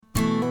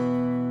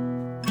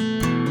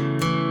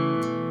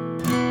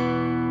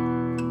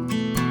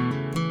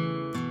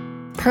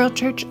Pearl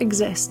Church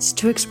exists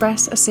to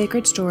express a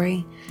sacred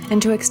story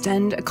and to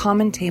extend a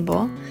common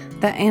table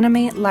that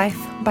animate life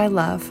by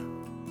love.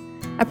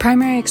 A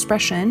primary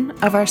expression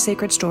of our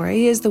sacred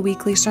story is the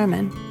weekly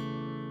sermon.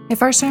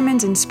 If our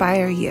sermons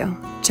inspire you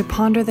to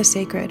ponder the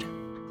sacred,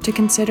 to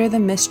consider the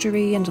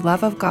mystery and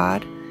love of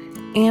God,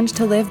 and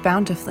to live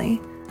bountifully,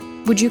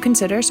 would you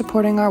consider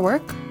supporting our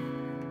work?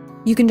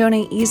 You can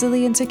donate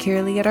easily and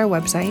securely at our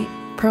website,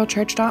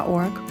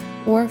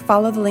 pearlchurch.org, or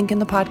follow the link in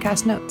the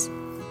podcast notes.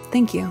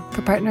 Thank you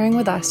for partnering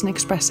with us in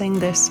expressing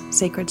this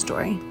sacred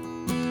story.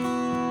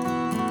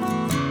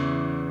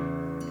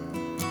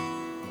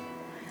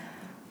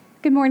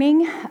 Good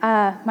morning.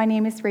 My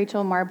name is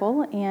Rachel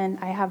Marble, and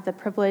I have the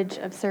privilege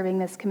of serving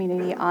this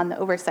community on the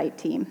Oversight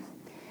team.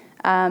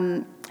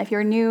 If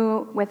you're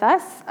new with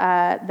us,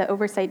 the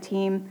Oversight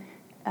team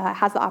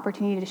has the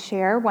opportunity to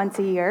share once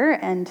a year,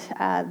 and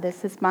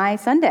this is my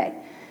Sunday.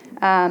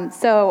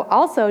 So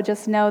also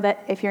just know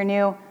that if you're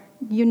new,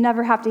 you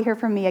never have to hear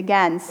from me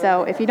again.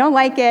 So if you don't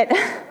like it,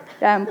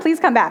 please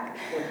come back.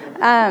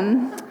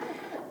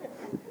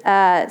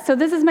 So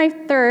this is my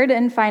third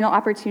and final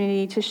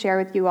opportunity to share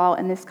with you all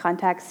in this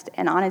context.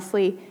 And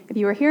honestly, if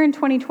you were here in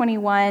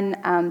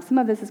 2021, some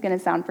of this is going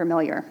to sound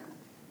familiar.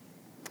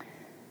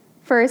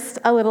 First,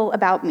 a little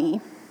about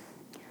me.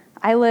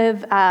 I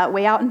live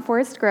way out in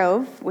Forest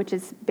Grove, which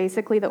is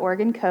basically the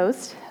Oregon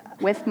coast,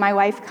 with my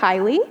wife,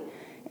 Kylie,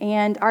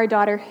 and our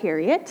daughter,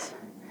 Harriet.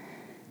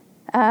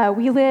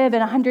 We live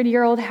in a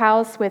 100-year-old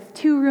house with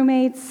 2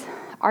 roommates,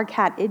 our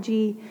cat,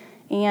 Iggy,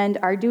 and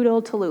our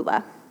doodle,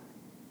 Tallulah.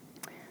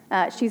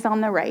 She's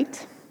on the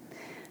right.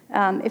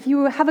 If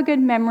you have a good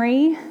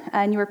memory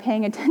and you were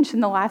paying attention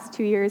the last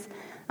 2 years,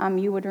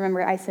 you would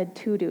remember I said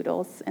 2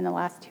 doodles in the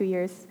last 2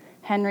 years.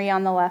 Henry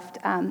on the left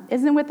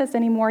isn't with us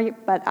anymore,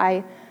 but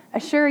I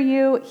assure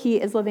you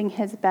he is living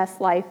his best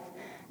life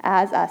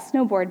as a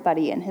snowboard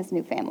buddy in his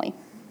new family.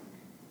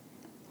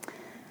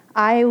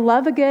 I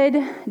love a good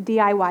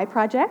DIY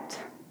project,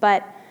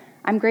 but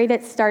I'm great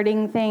at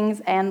starting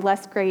things and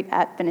less great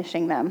at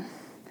finishing them.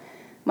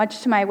 Much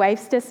to my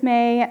wife's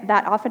dismay,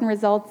 that often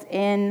results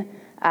in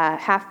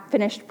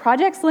half-finished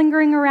projects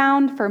lingering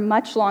around for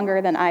much longer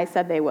than I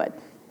said they would.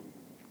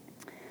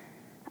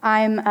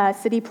 I'm a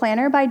city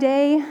planner by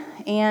day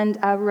and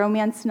a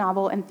romance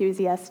novel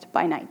enthusiast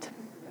by night.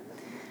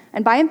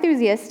 And by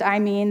enthusiast, I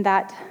mean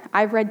that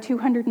I've read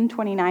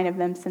 229 of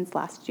them since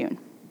last June.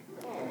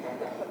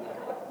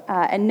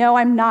 And no,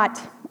 I'm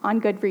not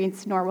on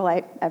Goodreads, nor will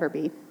I ever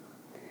be.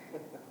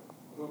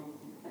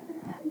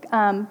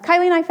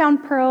 Kylie and I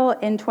found Pearl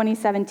in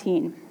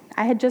 2017.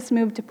 I had just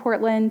moved to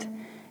Portland,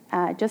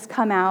 just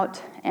come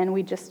out, and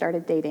we just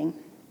started dating.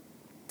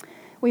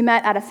 We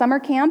met at a summer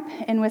camp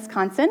in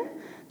Wisconsin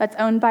that's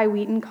owned by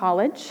Wheaton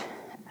College.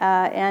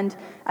 And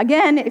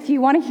again, if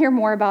you want to hear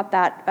more about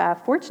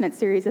that fortunate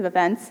series of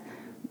events,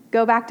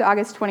 go back to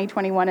August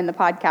 2021 in the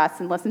podcast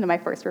and listen to my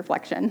first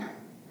reflection.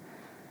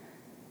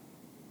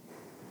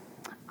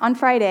 On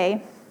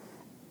Friday,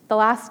 the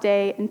last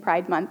day in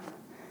Pride Month,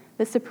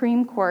 the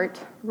Supreme Court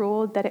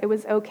ruled that it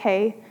was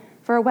okay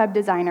for a web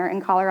designer in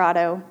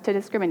Colorado to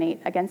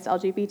discriminate against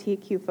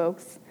LGBTQ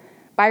folks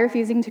by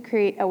refusing to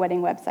create a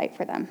wedding website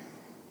for them.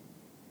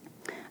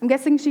 I'm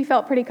guessing she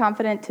felt pretty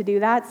confident to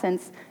do that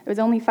since it was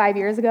only 5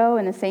 years ago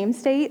in the same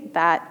state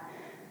that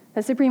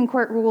the Supreme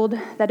Court ruled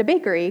that a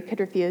bakery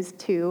could refuse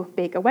to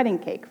bake a wedding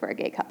cake for a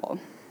gay couple.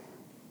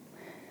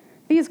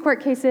 These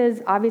court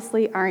cases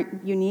obviously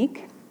aren't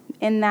unique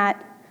in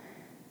that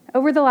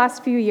over the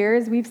last few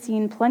years, we've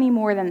seen plenty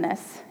more than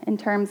this in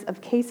terms of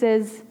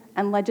cases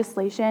and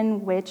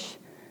legislation which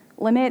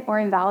limit or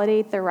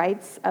invalidate the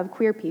rights of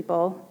queer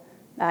people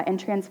and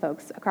trans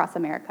folks across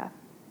America.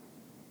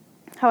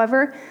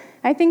 However,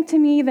 I think to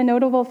me the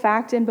notable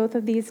fact in both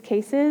of these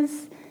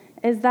cases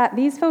is that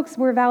these folks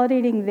were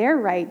validating their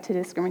right to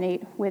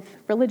discriminate with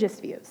religious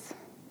views,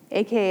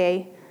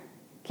 aka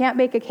can't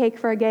bake a cake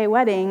for a gay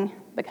wedding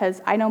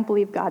because I don't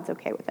believe God's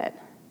okay with it.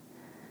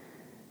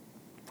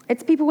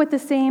 It's people with the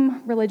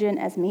same religion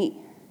as me.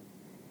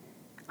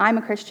 I'm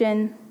a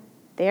Christian,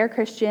 they're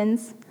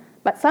Christians,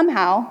 but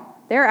somehow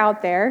they're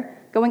out there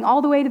going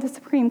all the way to the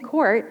Supreme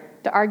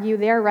Court to argue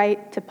their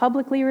right to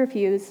publicly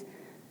refuse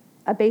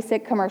a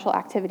basic commercial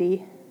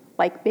activity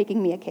like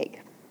baking me a cake.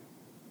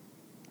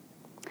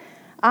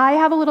 I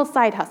have a little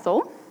side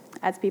hustle,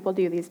 as people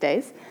do these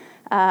days.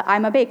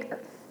 I'm a baker.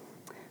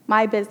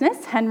 My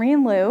business, Henry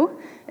and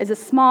Lou, is a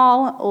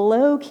small,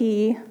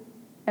 low-key,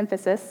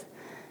 emphasis,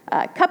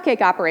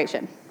 cupcake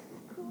operation.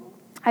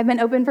 I've been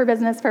open for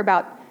business for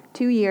about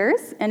 2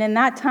 years, and in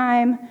that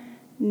time,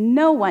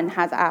 no one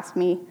has asked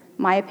me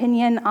my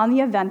opinion on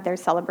the event they're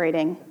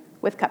celebrating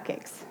with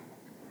cupcakes.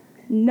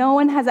 No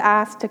one has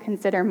asked to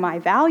consider my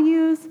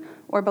values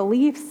or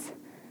beliefs,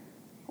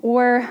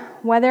 or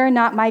whether or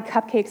not my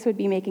cupcakes would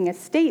be making a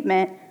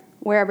statement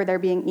wherever they're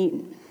being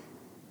eaten.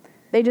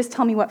 They just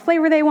tell me what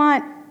flavor they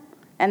want,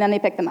 and then they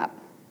pick them up.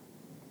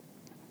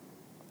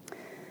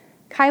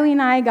 Kylie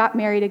and I got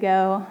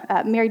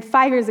married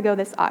 5 years ago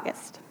this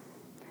August.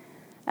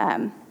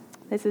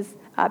 This is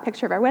a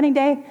picture of our wedding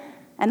day,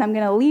 and I'm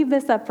going to leave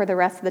this up for the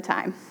rest of the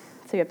time,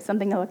 so you have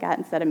something to look at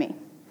instead of me.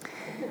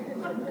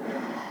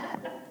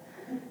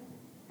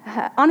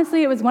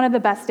 Honestly, it was one of the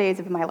best days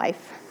of my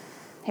life.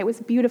 It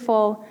was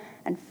beautiful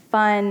and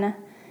fun,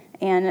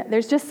 and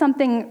there's just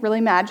something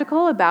really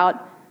magical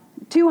about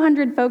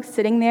 200 folks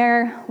sitting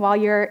there while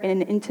you're in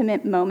an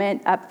intimate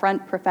moment up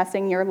front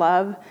professing your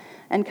love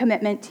and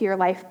commitment to your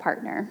life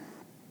partner,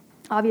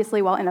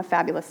 obviously while in a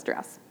fabulous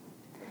dress.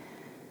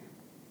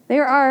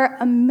 There are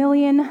a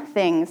million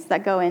things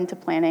that go into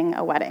planning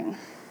a wedding.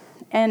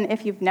 And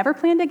if you've never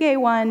planned a gay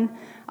one,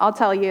 I'll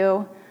tell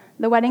you,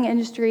 the wedding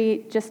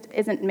industry just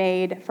isn't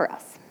made for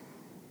us.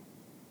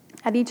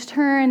 At each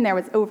turn, there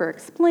was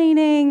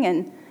over-explaining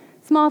and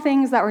small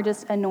things that were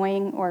just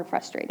annoying or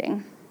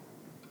frustrating.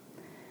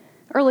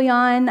 Early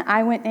on,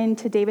 I went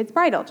into David's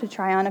Bridal to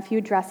try on a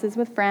few dresses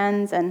with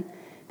friends, and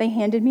they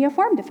handed me a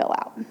form to fill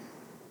out.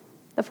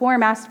 The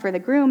form asked for the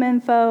groom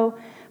info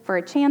for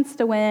a chance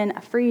to win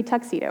a free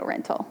tuxedo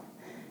rental.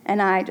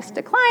 And I just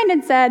declined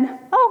and said,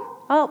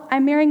 "Oh, well,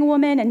 I'm marrying a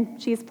woman, and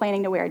she's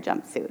planning to wear a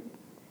jumpsuit."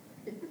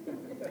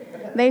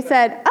 They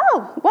said,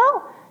 "Oh,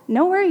 well,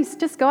 no worries.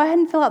 Just go ahead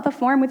and fill out the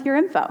form with your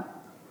info."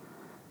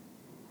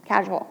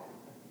 Casual.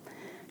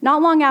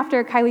 Not long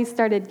after, Kylie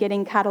started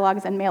getting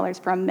catalogs and mailers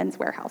from Men's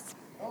Warehouse.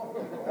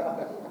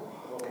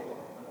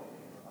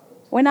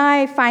 When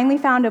I finally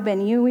found a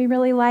venue we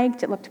really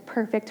liked, it looked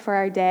perfect for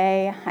our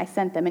day, I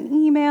sent them an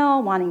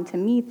email wanting to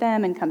meet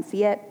them and come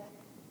see it.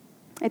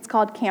 It's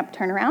called Camp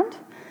Turnaround.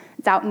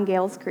 It's out in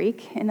Gales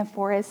Creek in the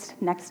forest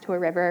next to a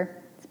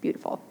river. It's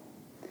beautiful.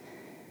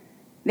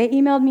 They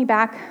emailed me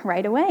back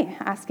right away,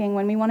 asking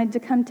when we wanted to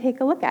come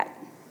take a look at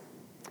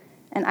it.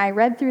 And I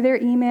read through their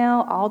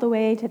email all the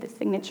way to the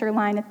signature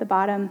line at the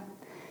bottom.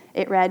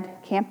 It read,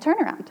 Camp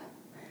Turnaround.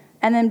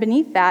 And then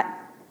beneath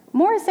that,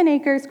 Morrison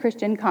Acres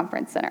Christian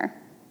Conference Center.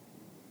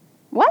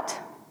 What?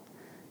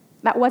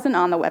 That wasn't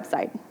on the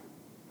website.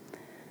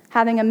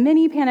 Having a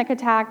mini panic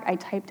attack, I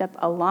typed up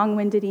a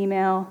long-winded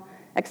email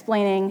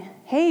explaining,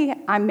 "Hey,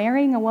 I'm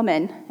marrying a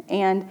woman,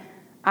 and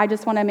I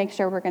just want to make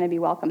sure we're going to be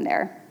welcome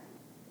there."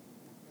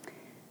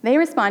 They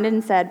responded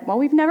and said, "Well,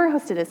 we've never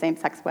hosted a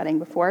same-sex wedding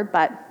before,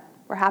 but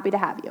we're happy to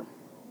have you."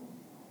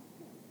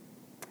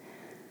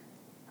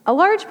 A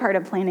large part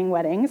of planning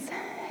weddings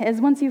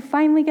is once you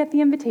finally get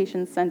the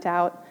invitations sent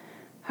out,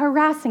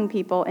 harassing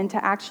people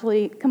into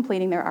actually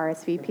completing their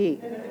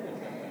RSVP.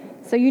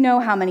 So you know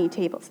how many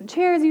tables and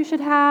chairs you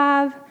should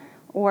have,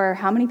 or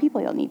how many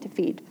people you'll need to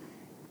feed.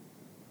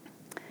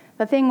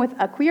 The thing with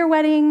a queer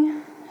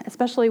wedding,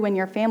 especially when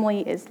your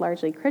family is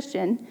largely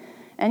Christian,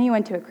 and you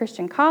went to a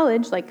Christian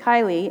college like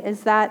Kylie,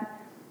 is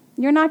that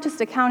you're not just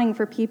accounting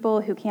for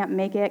people who can't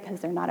make it because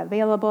they're not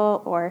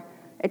available or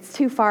it's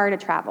too far to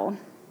travel.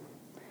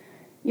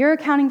 You're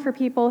accounting for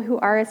people who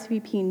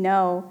RSVP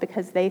no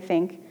because they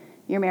think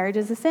your marriage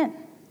is a sin,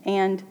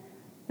 and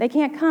they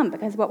can't come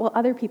because what will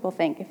other people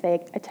think if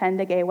they attend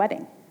a gay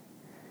wedding?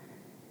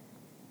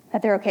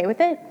 That they're okay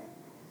with it?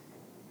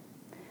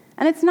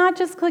 And it's not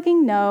just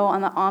clicking no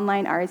on the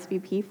online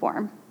RSVP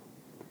form.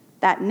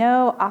 That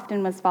no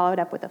often was followed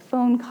up with a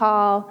phone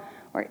call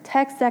or a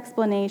text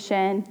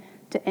explanation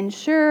to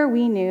ensure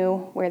we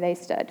knew where they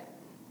stood.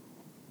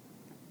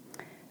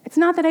 It's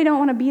not that I don't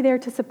want to be there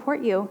to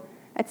support you,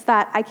 it's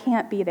that I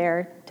can't be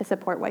there to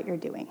support what you're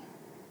doing.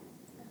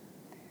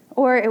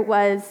 Or it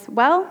was,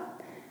 well,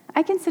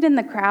 I can sit in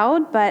the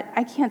crowd, but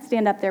I can't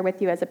stand up there with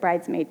you as a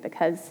bridesmaid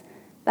because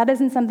that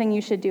isn't something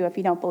you should do if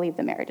you don't believe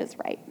the marriage is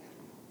right.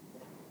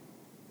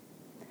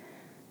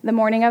 The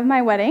morning of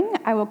my wedding,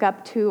 I woke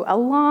up to a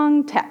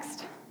long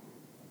text,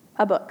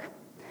 a book,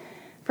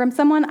 from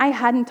someone I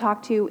hadn't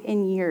talked to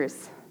in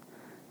years,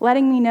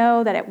 letting me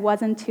know that it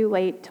wasn't too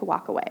late to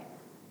walk away,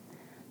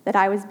 that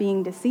I was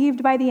being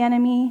deceived by the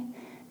enemy,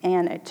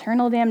 and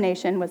eternal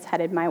damnation was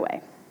headed my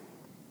way.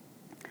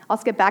 I'll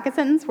skip back a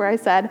sentence where I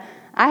said,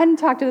 I hadn't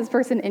talked to this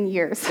person in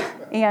years,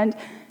 and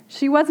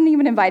she wasn't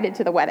even invited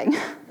to the wedding.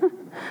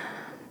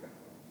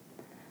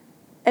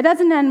 It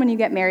doesn't end when you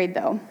get married,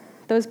 though.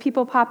 Those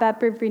people pop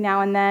up every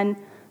now and then,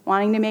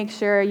 wanting to make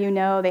sure you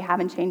know they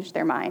haven't changed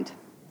their mind.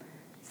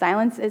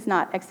 Silence is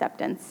not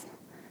acceptance,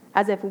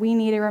 as if we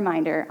need a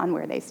reminder on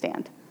where they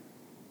stand.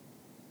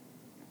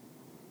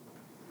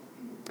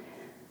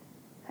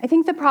 I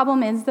think the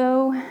problem is,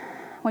 though,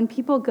 when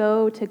people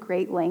go to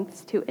great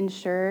lengths to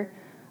ensure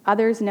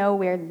others know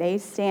where they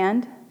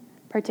stand,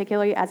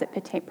 particularly as it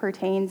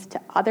pertains to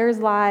others'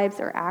 lives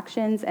or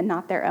actions and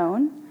not their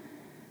own,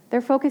 they're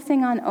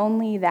focusing on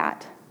only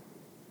that.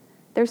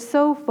 They're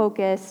so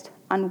focused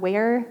on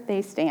where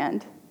they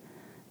stand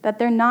that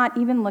they're not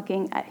even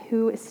looking at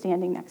who is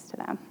standing next to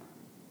them.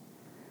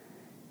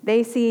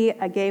 They see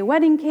a gay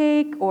wedding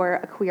cake or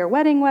a queer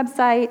wedding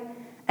website,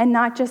 and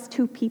not just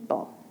two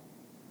people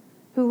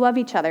who love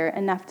each other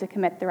enough to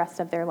commit the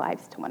rest of their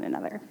lives to one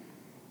another.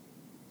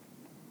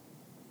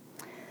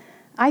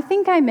 I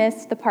think I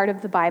missed the part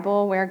of the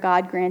Bible where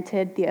God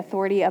granted the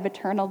authority of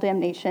eternal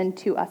damnation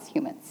to us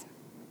humans.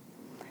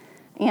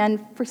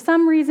 And for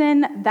some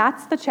reason,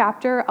 that's the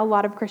chapter a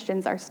lot of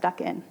Christians are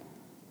stuck in.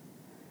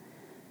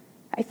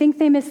 I think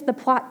they missed the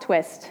plot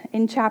twist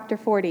in chapter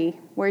 40,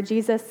 where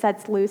Jesus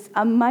sets loose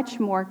a much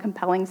more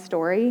compelling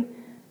story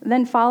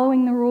than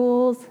following the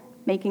rules,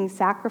 making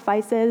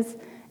sacrifices,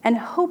 and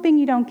hoping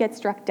you don't get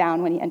struck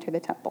down when you enter the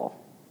temple.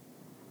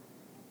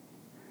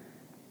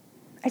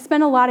 I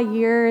spent a lot of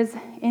years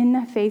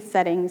in faith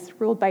settings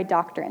ruled by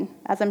doctrine,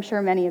 as I'm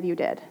sure many of you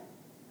did.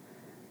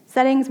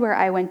 Settings where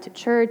I went to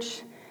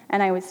church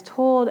and I was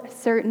told a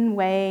certain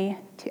way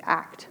to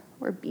act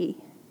or be.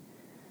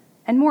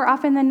 And more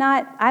often than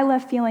not, I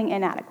left feeling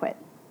inadequate,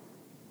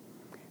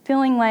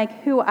 feeling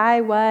like who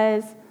I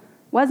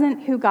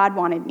wasn't who God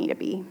wanted me to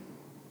be.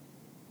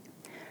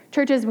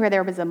 Churches where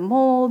there was a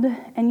mold,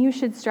 and you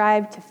should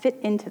strive to fit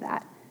into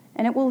that,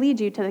 and it will lead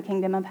you to the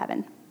kingdom of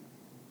heaven.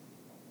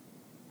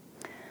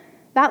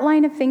 That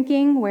line of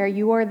thinking, where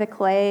you are the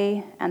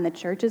clay and the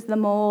church is the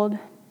mold,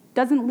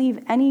 doesn't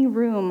leave any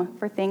room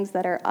for things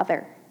that are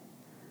other.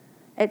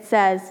 It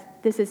says,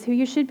 this is who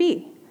you should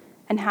be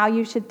and how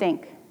you should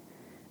think.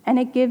 And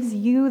it gives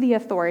you the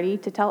authority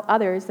to tell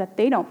others that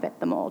they don't fit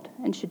the mold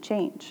and should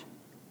change.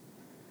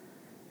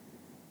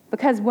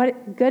 Because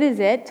what good is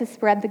it to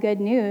spread the good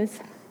news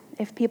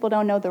if people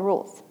don't know the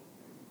rules?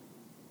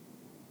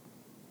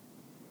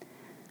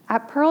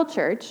 At Pearl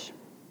Church,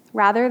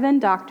 rather than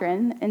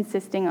doctrine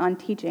insisting on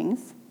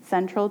teachings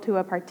central to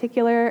a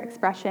particular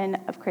expression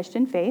of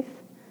Christian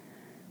faith,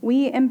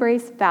 we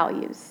embrace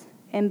values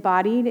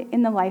embodied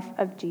in the life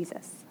of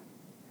Jesus.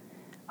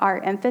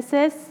 Our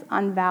emphasis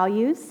on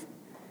values,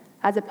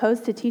 as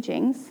opposed to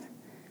teachings,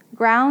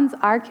 grounds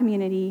our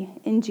community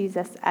in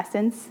Jesus'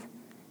 essence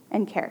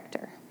and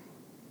character.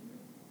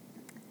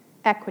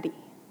 Equity,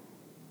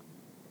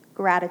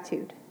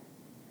 gratitude,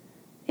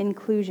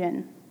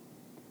 inclusion,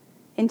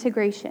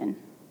 integration,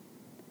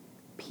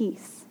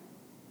 peace,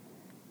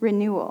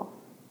 renewal,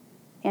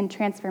 and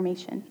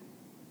transformation.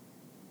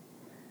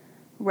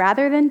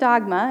 Rather than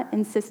dogma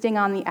insisting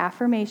on the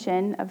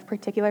affirmation of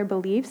particular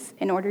beliefs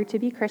in order to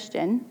be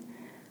Christian,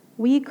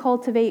 we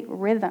cultivate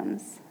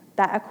rhythms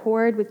that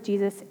accord with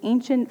Jesus'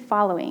 ancient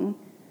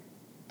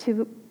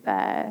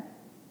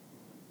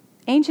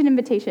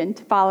invitation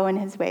to follow in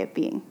his way of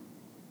being.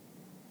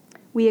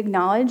 We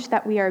acknowledge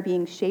that we are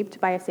being shaped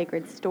by a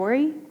sacred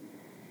story.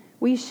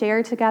 We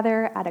share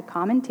together at a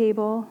common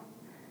table,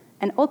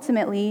 and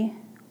ultimately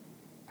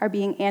are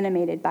being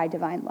animated by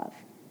divine love.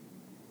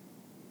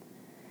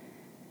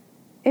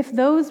 If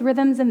those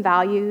rhythms and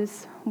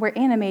values were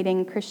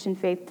animating Christian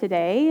faith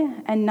today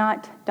and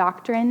not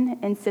doctrine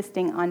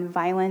insisting on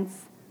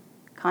violence,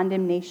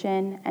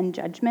 condemnation, and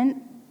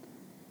judgment,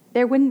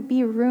 there wouldn't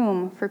be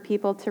room for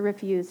people to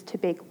refuse to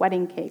bake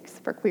wedding cakes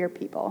for queer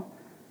people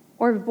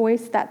or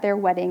voice that their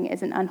wedding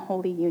is an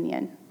unholy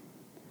union.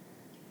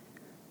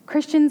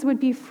 Christians would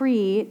be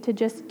free to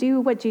just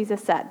do what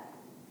Jesus said,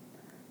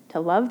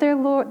 to love the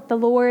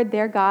Lord,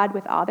 their God,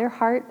 with all their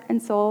heart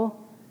and soul,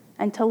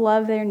 and to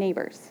love their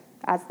neighbors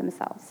as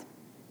themselves.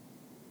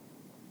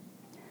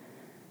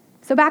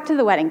 So back to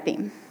the wedding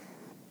theme.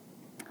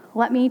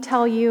 Let me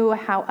tell you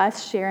how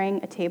us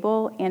sharing a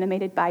table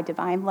animated by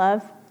divine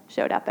love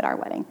showed up at our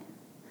wedding.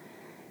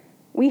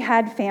 We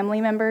had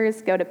family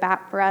members go to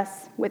bat for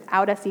us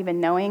without us even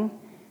knowing,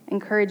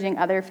 encouraging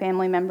other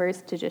family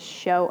members to just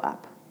show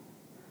up.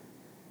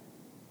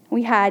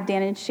 We had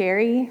Dan and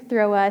Sherry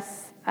throw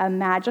us a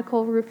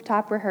magical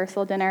rooftop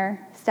rehearsal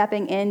dinner,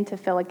 stepping in to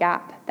fill a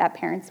gap that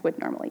parents would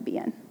normally be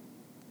in.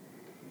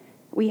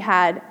 We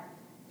had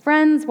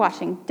friends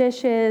washing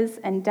dishes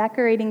and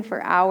decorating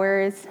for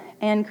hours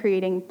and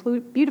creating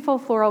beautiful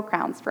floral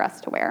crowns for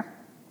us to wear.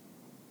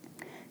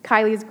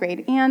 Kylie's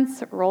great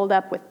aunts rolled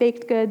up with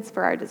baked goods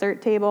for our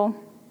dessert table.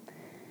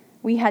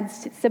 We had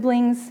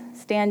siblings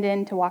stand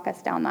in to walk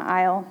us down the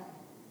aisle.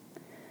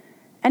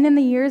 And in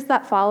the years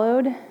that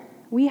followed,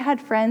 we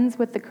had friends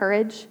with the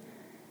courage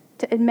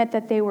to admit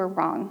that they were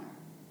wrong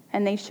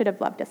and they should have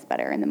loved us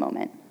better in the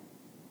moment.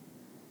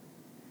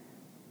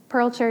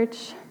 Pearl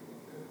Church,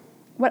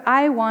 what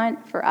I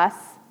want for us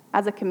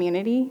as a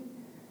community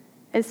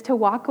is to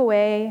walk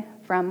away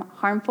from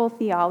harmful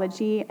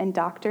theology and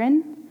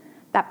doctrine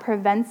that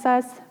prevents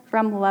us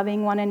from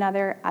loving one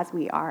another as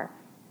we are.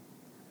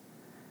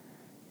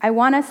 I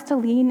want us to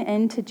lean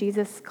into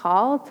Jesus'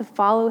 call to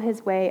follow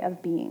his way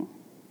of being,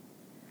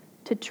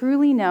 to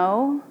truly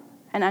know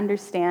and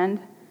understand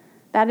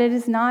that it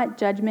is not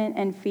judgment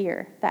and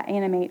fear that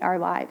animate our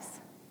lives.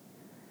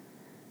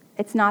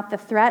 It's not the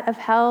threat of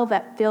hell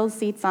that fills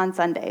seats on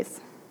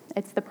Sundays.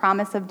 It's the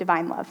promise of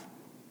divine love.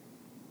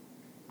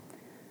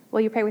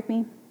 Will you pray with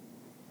me?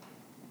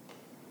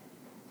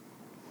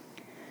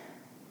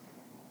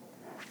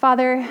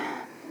 Father,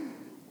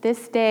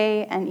 this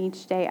day and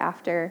each day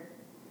after,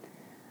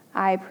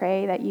 I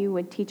pray that you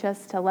would teach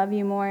us to love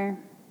you more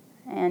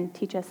and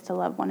teach us to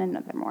love one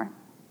another more.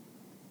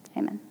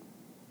 Amen.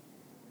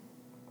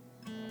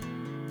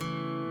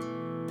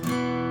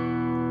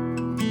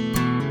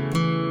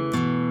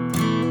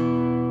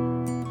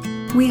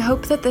 We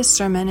hope that this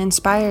sermon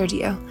inspired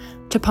you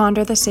to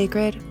ponder the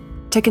sacred,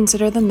 to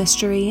consider the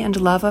mystery and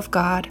love of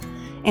God,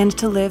 and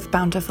to live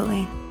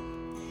bountifully.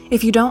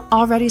 If you don't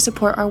already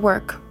support our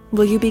work,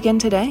 will you begin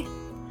today?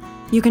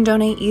 You can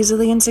donate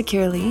easily and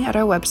securely at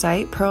our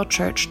website,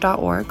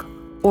 pearlchurch.org,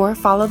 or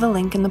follow the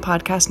link in the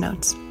podcast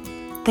notes.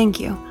 Thank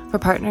you for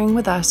partnering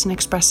with us in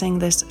expressing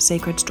this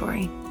sacred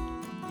story.